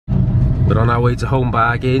We're on our way to Home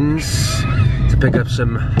Bargains to pick up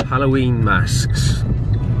some Halloween masks.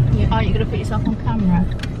 Yeah, are you going to put yourself on camera?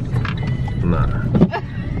 Nah.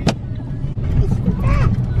 It's the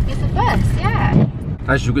bus. It's the bus, yeah.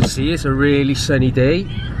 As you can see, it's a really sunny day.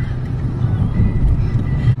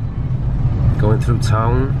 Going through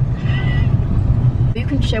town. You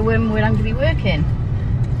can show them where I'm going to be working.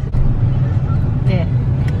 There.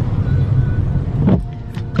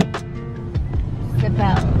 The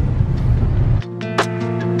bell.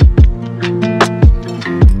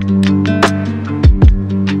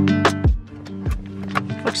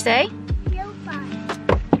 What'd you say? New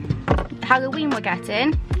bike. Halloween we're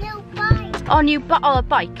getting. New bike. Oh, a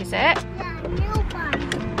bike, is it? Yeah, new bike.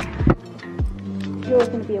 You're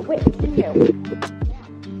going to be a witch, aren't you?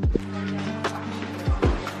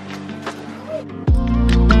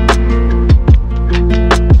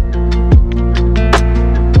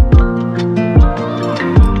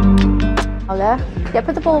 Yeah,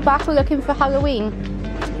 put the ball back, we're looking for Halloween.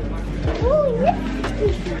 Oh,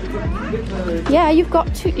 Yeah, you've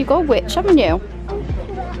got a witch, haven't you?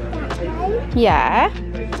 Yeah.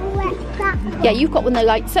 Yeah, you've got one that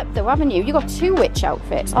lights up though, haven't you? You've got 2 witch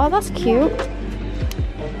outfits. Oh, that's cute.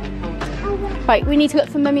 Right, we need to look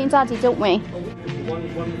for Mummy and Daddy, don't we?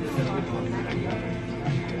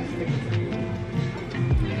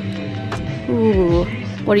 Ooh,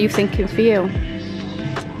 what are you thinking for you?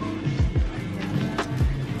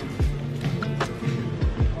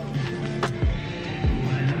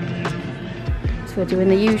 So we're doing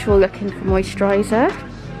the usual looking for moisturiser.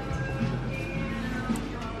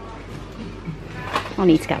 I'll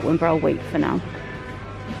need to get one, but I'll wait for now.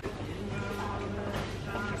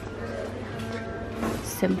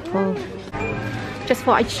 Simple. Just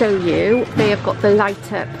thought I'd show you, they have got the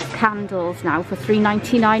light up candles now for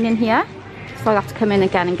 £3.99 in here. So I'll have to come in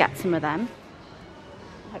again and get some of them.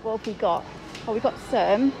 Right, what have we got? Oh, we got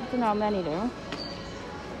some. I don't know how many though.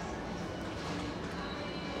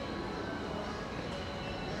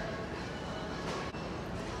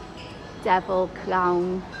 Devil,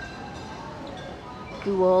 clown,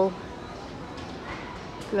 ghoul,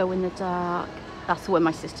 glow in the dark. That's the one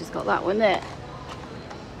my sister's got, that one there.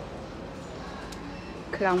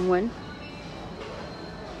 Clown one.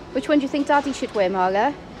 Which one do you think Daddy should wear,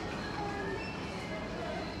 Marla?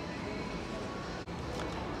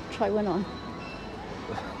 Try one on.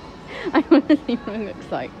 I want to see what it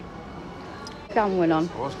looks like. Clown one on.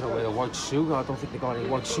 I was going to wear a white suit. I don't think they've got any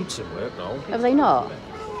white suits in work, no. Have they not?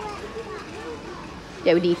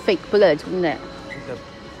 Yeah, we need fake blood, wouldn't it?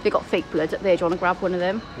 They got fake blood up there. Do you want to grab one of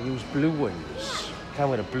them? They use blue ones. Can't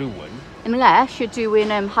wear a blue one. Unless you're doing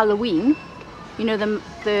Halloween. You know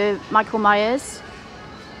the Michael Myers?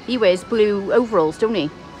 He wears blue overalls, don't he?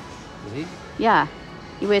 Does he? Yeah.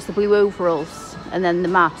 He wears the blue overalls and then the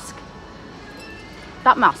mask.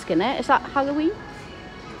 That mask in it, is that Halloween?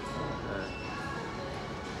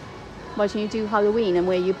 Why don't you do Halloween and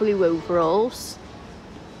wear your blue overalls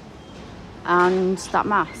and that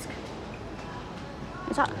mask?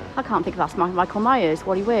 Is that? I can't think if that's Michael Myers.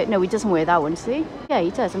 What he wear? No, he doesn't wear that one, does he? Yeah, he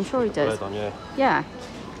does. I'm sure he does. On, yeah. Yeah.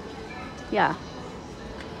 Yeah.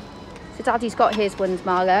 So Daddy's got his ones,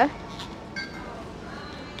 Marla.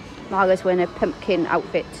 Marla's wearing a pumpkin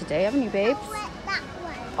outfit today, haven't you, babes?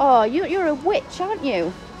 Oh, you're a witch, aren't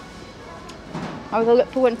you? I'll go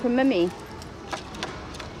look for one from Mummy.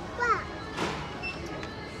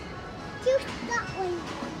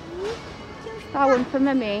 That one for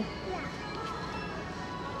Mummy. Yeah.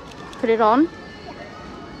 Put it on. Yeah.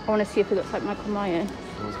 I want to see if it looks like Michael Myers.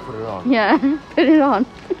 Let's put it on. Yeah, put it on.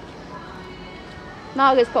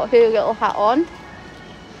 Margaret's got her little hat on.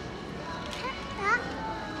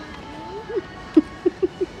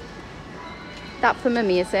 That for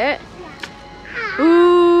Mummy, is it? Yeah.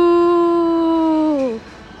 Ooh!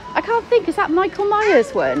 I can't think, is that Michael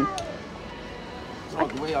Myers one? Oh,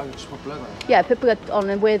 the way I just put blood on. Yeah, put blood on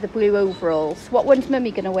and wear the blue overalls. What one's Mummy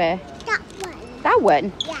going to wear? That one. That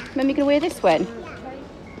one? Yeah. Mummy going to wear this one? Yeah.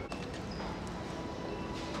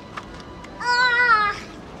 Ah!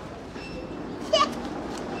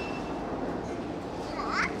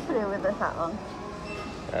 Put her with the hat on.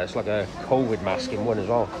 It's like a COVID mask in one as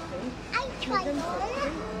well. I tried one.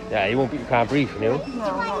 Yeah, you can't breathe, you know? No,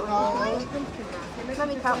 not really.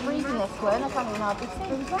 Mummy can't breathe in this one. I can't even hardly see.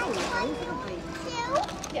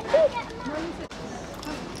 Yeah.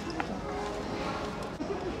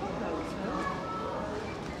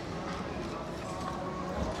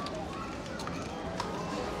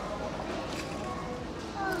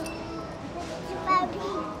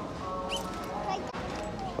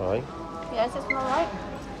 Sorry. Yeah, is this one alright?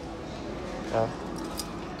 Yeah.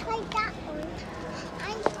 Try that one. I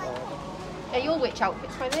tried Yeah, your witch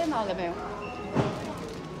outfit's right there, Malamu.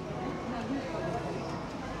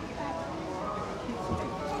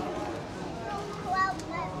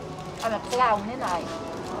 I'm a clown, ain't I?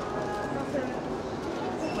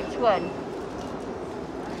 Which one?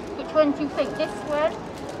 Which one do you think? This one?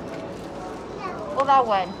 Or that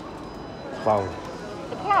one? Clown.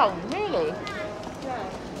 The clown, really?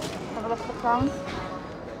 Have a look at the clown.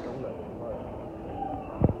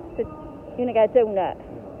 So, you're gonna get a donut.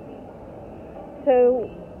 So,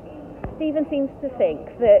 Stephen seems to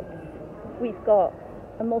think that we've got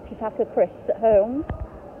a multi-pack of crisps at home.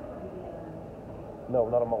 No,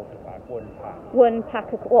 not a multi-pack, one pack. One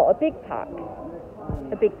pack of, what, a big pack?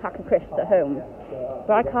 A big pack of crisps at home.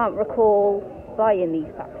 But I can't recall buying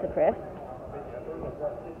these packs of crisps.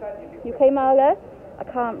 You okay, Marla? I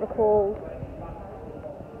can't recall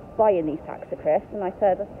buying these packs of crisps. And I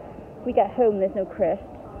said, if we get home, there's no crisps.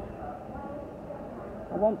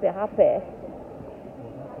 I won't be happy.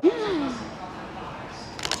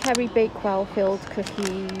 Cherry Bakewell filled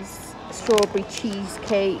cookies, strawberry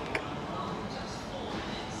cheesecake,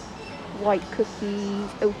 white cookies,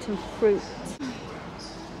 oat and fruit.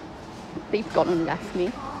 They've gone and left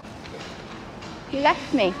me. You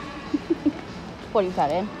left me. What are you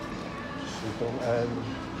getting?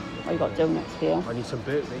 Oh, you got donuts here. I need some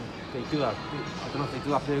burger. They do have, I don't know if they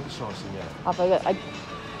do have burger sauce in here. Have a look.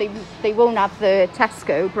 They won't have the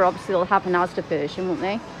Tesco, but obviously they'll have an Asda version, won't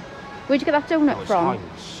they? Where'd you get that donut from?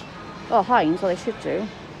 Heinz. Oh, Heinz, well they should do.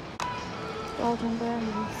 Golden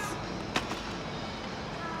berries.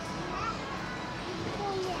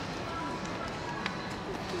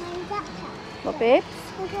 What, babes?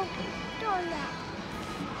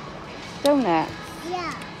 Donuts?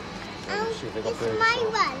 Yeah. See if they got It's burger my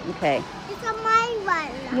sauce. one. Okay. It's my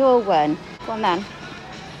one. Your one. Go on then.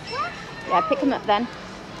 What? Yeah, pick them up then.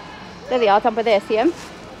 There they are, down by there, see them?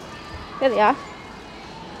 There they are.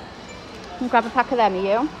 And grab a pack of them, are you?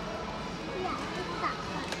 Yeah, it's that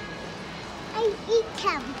one. I eat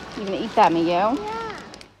them. You gonna eat them, are you? Yeah.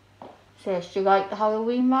 Sis, do you like the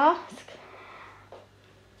Halloween mask?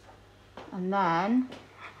 And then...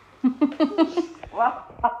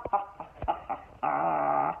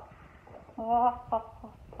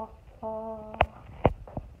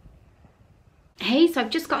 Hey, so I've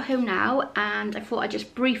just got home now and I thought I'd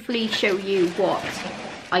just briefly show you what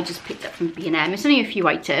I just picked up from B&M. It's only a few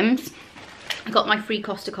items. I got my free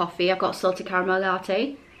Costa coffee. I've got a salted caramel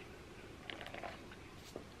latte.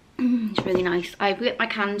 It's really nice. I've lit my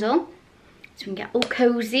candle so we can get all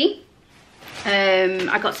cozy.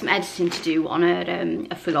 I got some editing to do on a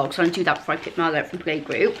vlog, so I'm going to do that before I pick Marla up from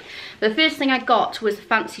playgroup. But the first thing I got was a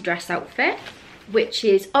fancy dress outfit, which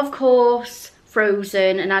is, of course,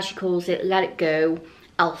 Frozen, and as she calls it, Let It Go,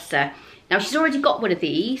 Elsa. Now, she's already got one of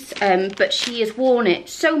these, but she has worn it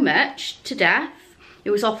so much to death.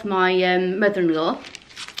 It was off my mother-in-law.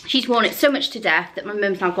 She's worn it so much to death that my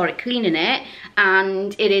mum's now got it cleaning it,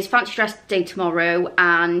 and it is fancy dress day tomorrow,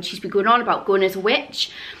 and she's been going on about going as a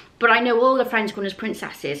witch. But I know all her friends going as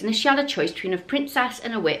princesses, and if she had a choice between a princess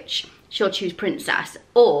and a witch, she'll choose princess.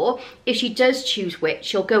 Or if she does choose witch,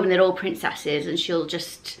 she'll go and they're all princesses, and she'll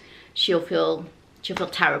feel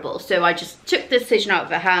terrible. So I just took the decision out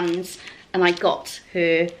of her hands, and I got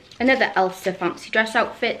her another Elsa fancy dress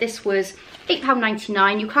outfit. This was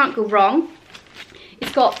 £8.99. You can't go wrong.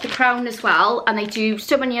 It's got the crown as well, and they do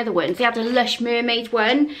so many other ones. They had a Lush mermaid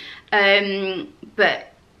one, but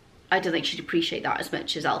I don't think she'd appreciate that as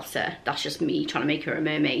much as Elsa. That's just me trying to make her a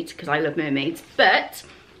mermaid because I love mermaids. But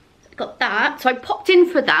I got that, so I popped in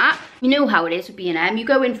for that. You know how it is with B&M. You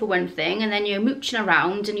go in for one thing and then you're mooching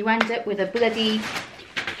around and you end up with a bloody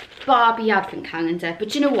Barbie advent calendar.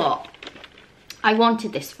 But you know what? I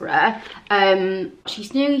wanted this for her.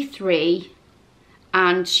 She's nearly 3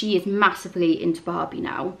 and she is massively into Barbie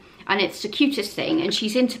now. And it's the cutest thing, and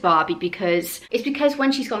she's into Barbie because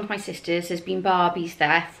when she's gone to my sister's, there's been Barbies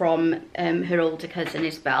there from her older cousin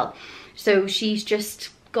Isabel. So she's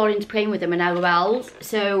just got into playing with them and LOLs.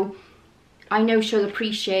 So I know she'll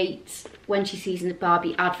appreciate when she sees the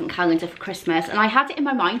Barbie advent calendar for Christmas. And I had it in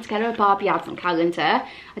my mind to get her a Barbie advent calendar.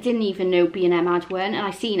 I didn't even know B&M had one, and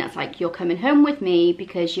I seen it. It's like, you're coming home with me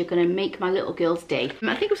because you're going to make my little girl's day.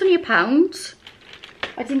 I think it was only £1.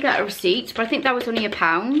 I didn't get a receipt, but I think that was only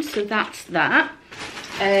 £1, so that's that.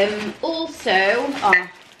 Also, I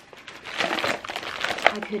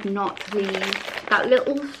could not leave that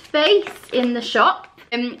little space in the shop.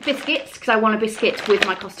 Biscuits, because I want a biscuit with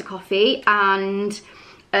my Costa coffee, and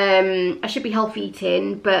I should be healthy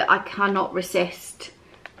eating, but I cannot resist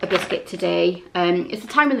a biscuit today. It's the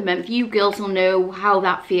time of the month, you girls will know how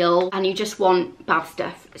that feels, and you just want bad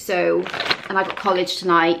stuff. So, and I got college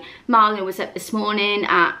tonight. Marlon was up this morning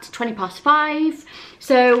at 5:20,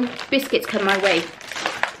 so biscuits come my way.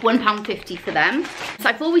 £1.50 for them. So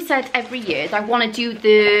I've always said every year that I want to do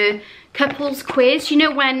the couples quiz. You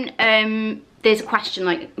know when there's a question,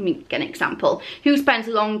 like, let me get an example. Who spends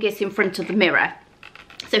the longest in front of the mirror?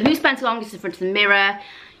 So who spends the longest in front of the mirror?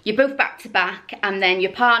 You're both back to back, and then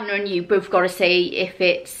your partner and you both got to say if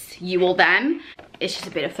it's you or them. It's just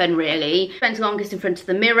a bit of fun, really. Spends the longest in front of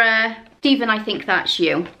the mirror. Stephen, I think that's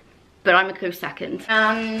you, but I'm a close second.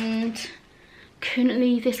 And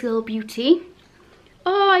currently this little beauty.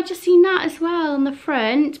 Oh, I just seen that as well on the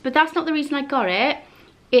front, but that's not the reason I got it.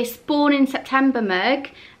 It's Born in September mug.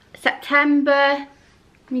 September,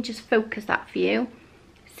 let me just focus that for you.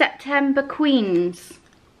 September Queens.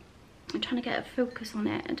 I'm trying to get a focus on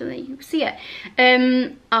it. I don't know if you can see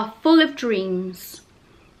it. Are full of dreams.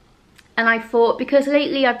 And I thought, because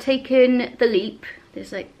lately I've taken the leap.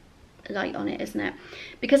 There's like a light on it, isn't it?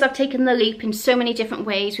 Because I've taken the leap in so many different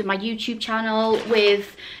ways with my YouTube channel,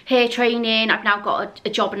 with hair training. I've now got a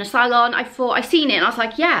job in a salon. I thought, I seen it and I was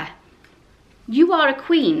like, yeah, you are a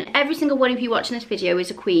queen. Every single one of you watching this video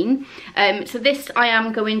is a queen. So this I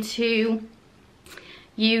am going to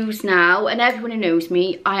use now, and everyone who knows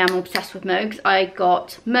me, I am obsessed with mugs. I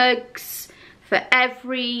got mugs for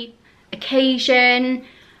every occasion,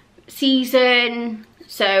 season.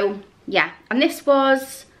 So yeah, and this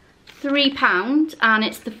was £3, and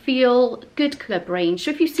it's the Feel Good Club range.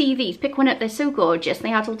 So if you see these, pick one up. They're so gorgeous. They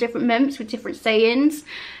had all different months with different sayings,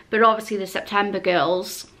 but obviously the September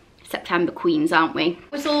girls, September queens, aren't we?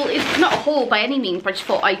 It's not a haul by any means, but I just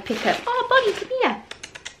thought I'd pick up. Oh, Bonnie, come here.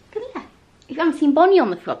 Come here. You haven't seen Bonnie on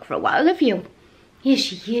the vlog for a while, have you? Here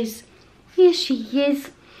she is. Here she is.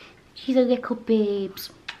 She's a little babes.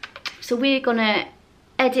 So we're gonna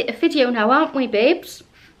edit a video now, aren't we, babes?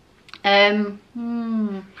 Smell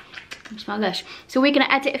lush. So we're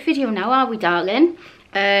gonna edit a video now, are we, darling?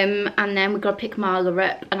 And then we're gonna pick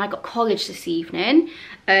Marla up, and I got college this evening.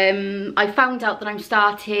 I found out that I'm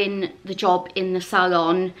starting the job in the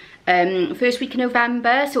salon first week of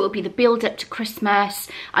November, so it'll be the build up to Christmas.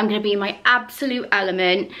 I'm gonna be in my absolute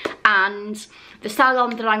element, and the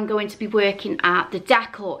salon that I'm going to be working at, the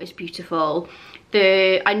decor is beautiful.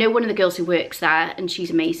 I know one of the girls who works there, and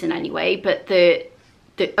she's amazing anyway, but the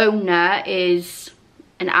owner is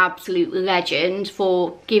an absolute legend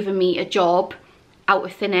for giving me a job out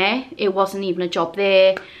of thin air. It wasn't even a job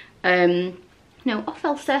there. No, off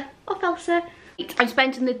Elsa, off Elsa. I'm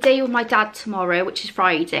spending the day with my dad tomorrow, which is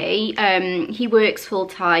Friday. He works full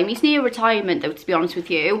time. He's near retirement though, to be honest with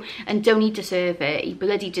you, and don't he deserve it? He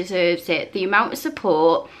bloody deserves it. The amount of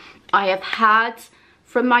support I have had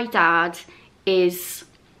from my dad is,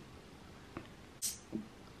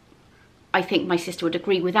 I think my sister would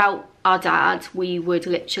agree, without our dad we would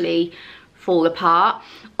literally fall apart.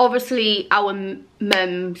 Obviously our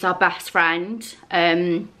mum's our best friend.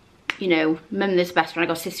 You know, mum is the best friend. I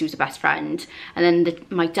got a sister who's the best friend, and then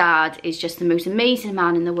my dad is just the most amazing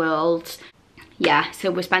man in the world. Yeah, so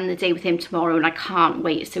we're spending the day with him tomorrow, and I can't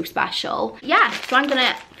wait. It's so special. Yeah, so I'm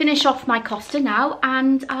gonna finish off my Costa now,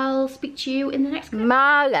 and I'll speak to you in the next clip.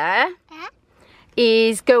 Marla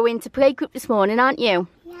is going to playgroup this morning, aren't you?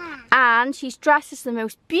 Yeah. And she's dressed as the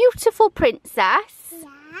most beautiful princess. Yeah.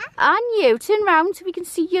 And you, turn round so we can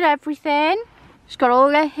see your everything. She's got all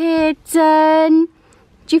her hair done.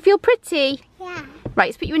 Do you feel pretty? Yeah. Right,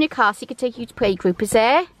 let's put you in your car so you can take you to playgroup, is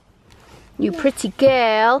there? You pretty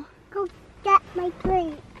girl. Go get my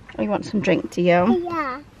drink. Oh, you want some drink, do you?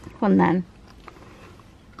 Yeah. Come on then.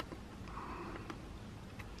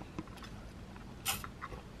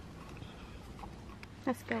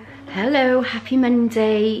 Let's go. Hello, happy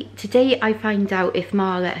Monday. Today I find out if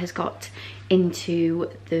Marla has got into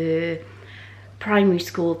the primary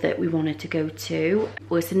school that we wanted to go to.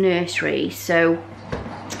 Well, it's a nursery, so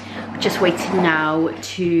just waiting now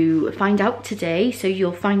to find out today. So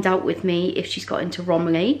you'll find out with me if she's got into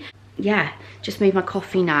Romilly. Yeah, just made my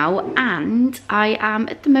coffee now, and I am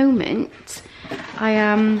at the moment, I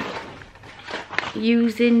am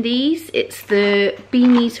using these. It's the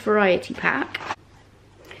Beanies variety pack.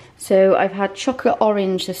 So I've had chocolate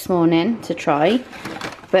orange this morning to try,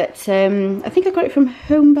 but I think I got it from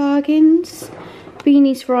Home Bargains.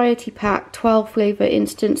 Beanies variety pack, 12 flavour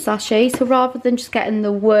instant sachet. So rather than just getting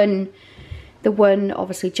the one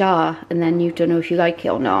obviously jar, and then you don't know if you like it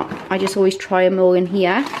or not, I just always try them all in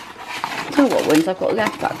here. I don't know what ones I've got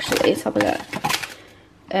left actually. Let's have a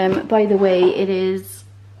look. By the way, it is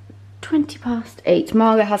 8:20.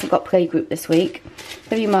 Marla hasn't got playgroup this week.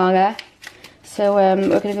 Love you, Marla. So we're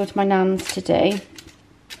going to go to my nan's today.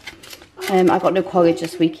 I've got no college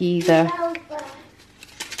this week either.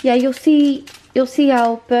 Yeah, you'll see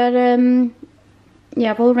Alba.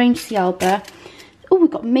 Yeah, we'll arrange to see Alba. Oh, we've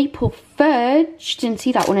got maple fudge. Didn't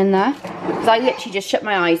see that one in there. Because I literally just shut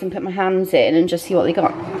my eyes and put my hands in and just see what they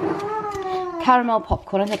got. Caramel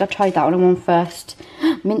popcorn. I think I tried that one first.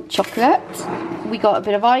 Mint chocolate. We got a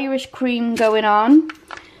bit of Irish cream going on.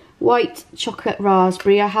 White chocolate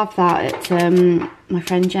raspberry. I have that at my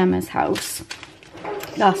friend Gemma's house.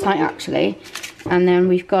 Last night, actually. And then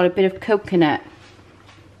we've got a bit of coconut.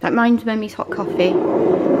 That reminds Mummy's hot coffee.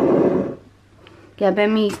 Yeah,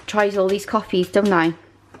 Mummy tries all these coffees, don't I?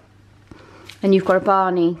 And you've got a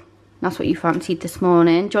Barney. That's what you fancied this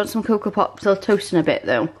morning. Do you want some Cocoa Pops? They'll toast in a bit,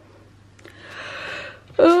 though.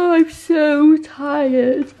 Oh, I'm so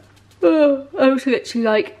tired. Oh, I was literally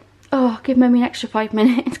like, oh, give Mummy an extra 5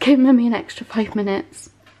 minutes. Give Mummy an extra 5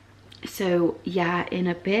 minutes. So, yeah, in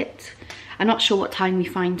a bit. I'm not sure what time we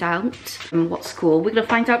find out what school. We're going to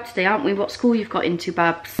find out today, aren't we? What school you've got into,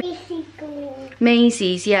 Babs?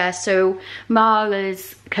 Maisie's, yeah. So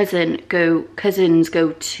Marla's cousins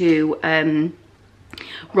go to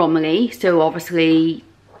Romilly. So obviously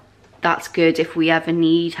that's good if we ever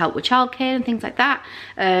need help with childcare and things like that.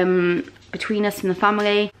 Between us and the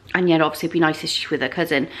family. And yet obviously it'd be nice if she's with her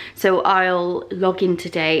cousin. So I'll log in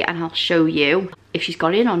today and I'll show you if she's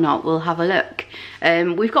got in or not. We'll have a look.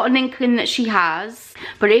 We've got an inkling that she has,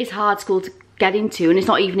 but it is hard school to get into and it's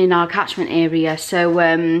not even in our catchment area. So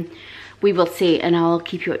we will see and I'll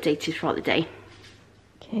keep you updated throughout the day.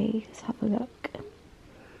 Okay, let's have a look.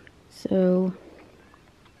 So,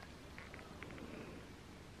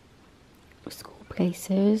 school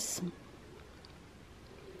places.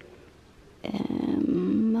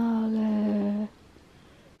 Marla.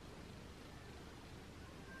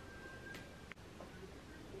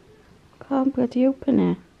 Can't bloody open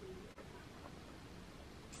it.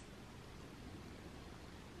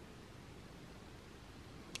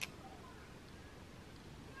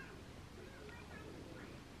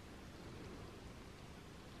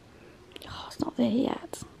 Oh, it's not there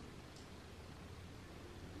yet.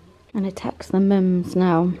 I'm gonna text the mums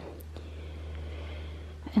now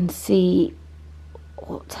and see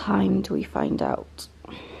what time do we find out.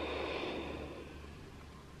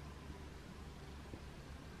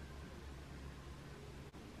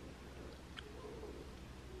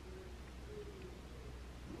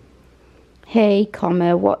 Hey,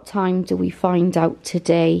 comma, what time do we find out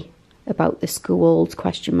today about the schools,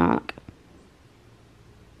 question mark.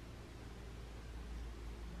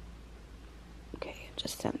 Okay, I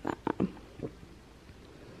just sent that now.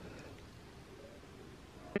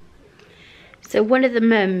 So one of the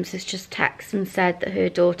mums has just texted and said that her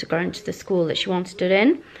daughter got into the school that she wanted her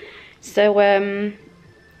in. So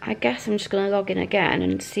I guess I'm just going to log in again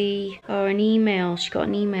and see. Oh, an email. She got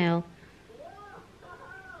an email.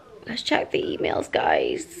 Let's check the emails,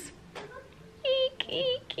 guys. Eek,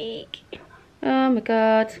 eek, eek. Oh my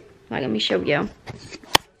god. Right, let me show you. Let's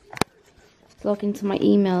log into my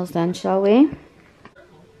emails then, shall we?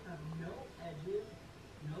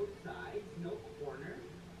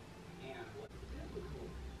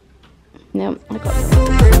 No, I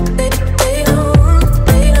got it.